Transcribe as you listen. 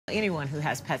Anyone who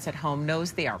has pets at home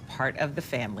knows they are part of the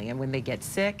family, and when they get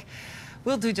sick,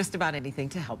 we'll do just about anything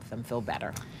to help them feel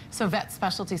better. So Vet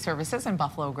Specialty Services in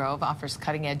Buffalo Grove offers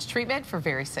cutting-edge treatment for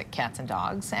very sick cats and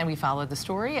dogs. And we followed the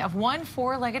story of one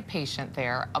four-legged patient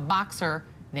there, a boxer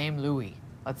named Louie.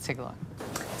 Let's take a look.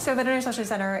 So Veterinary Specialty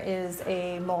Center is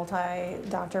a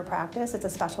multi-doctor practice. It's a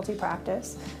specialty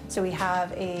practice. So we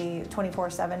have a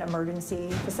 24/7 emergency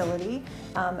facility,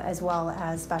 as well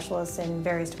as specialists in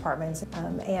various departments.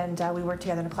 We work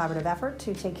together in a collaborative effort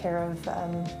to take care of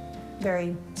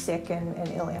very sick and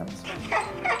ill animals.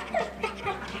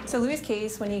 So Louie's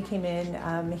case, when he came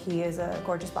in, he is a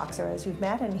gorgeous boxer, as you've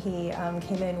met, and he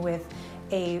came in with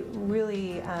a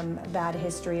really bad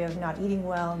history of not eating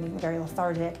well and being very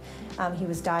lethargic. He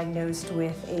was diagnosed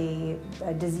with a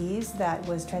disease that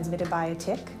was transmitted by a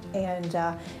tick, and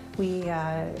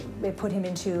it put him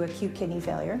into acute kidney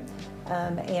failure.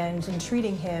 And in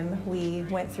treating him, we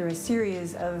went through a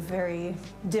series of very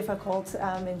difficult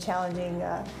and challenging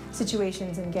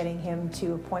situations in getting him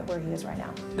to a point where he is right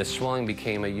now. The swelling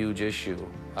became a huge issue.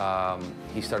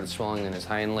 He started swelling in his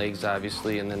hind legs,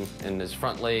 obviously, and then in his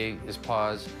front leg, his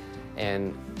paws,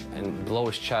 and below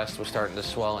his chest was starting to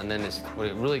swell. And then when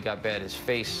it really got bad, his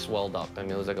face swelled up. I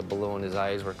mean, it was like a balloon. His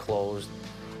eyes were closed.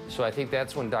 So I think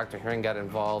that's when Dr. Herring got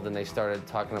involved, and they started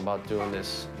talking about doing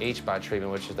this HBOT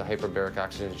treatment, which is the Hyperbaric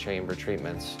Oxygen Chamber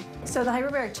treatments. So the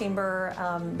hyperbaric chamber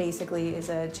basically is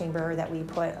a chamber that we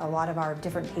put a lot of our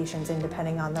different patients in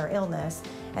depending on their illness.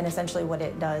 And essentially what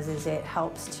it does is it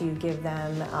helps to give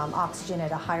them oxygen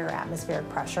at a higher atmospheric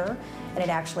pressure. And it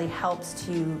actually helps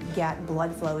to get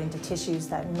blood flow into tissues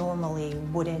that normally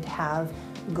wouldn't have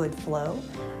good flow.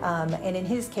 And in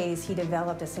his case, he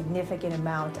developed a significant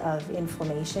amount of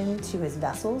inflammation to his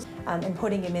vessels. And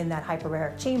putting him in that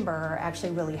hyperbaric chamber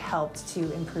actually really helped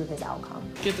to improve his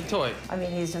outcome. Get the toy. I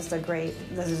mean, he's just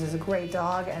this is a great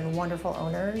dog and wonderful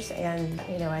owners. And,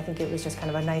 you know, I think it was just kind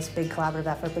of a nice big collaborative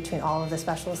effort between all of the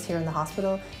specialists here in the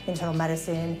hospital, internal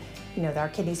medicine, you know, our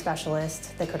kidney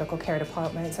specialist, the critical care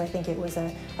department. So I think it was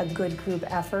a good group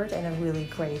effort and a really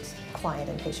great client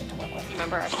and patient to work with. You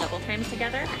remember our snuggle times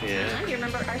together? Yeah. You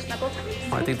remember our snuggle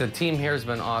times? I think the team here has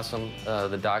been awesome.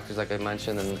 The doctors, like I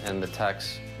mentioned, and the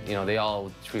techs, you know, they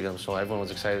all treat him, so everyone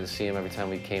was excited to see him every time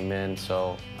we came in.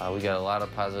 So we got a lot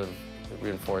of positive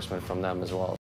reinforcement from them as well.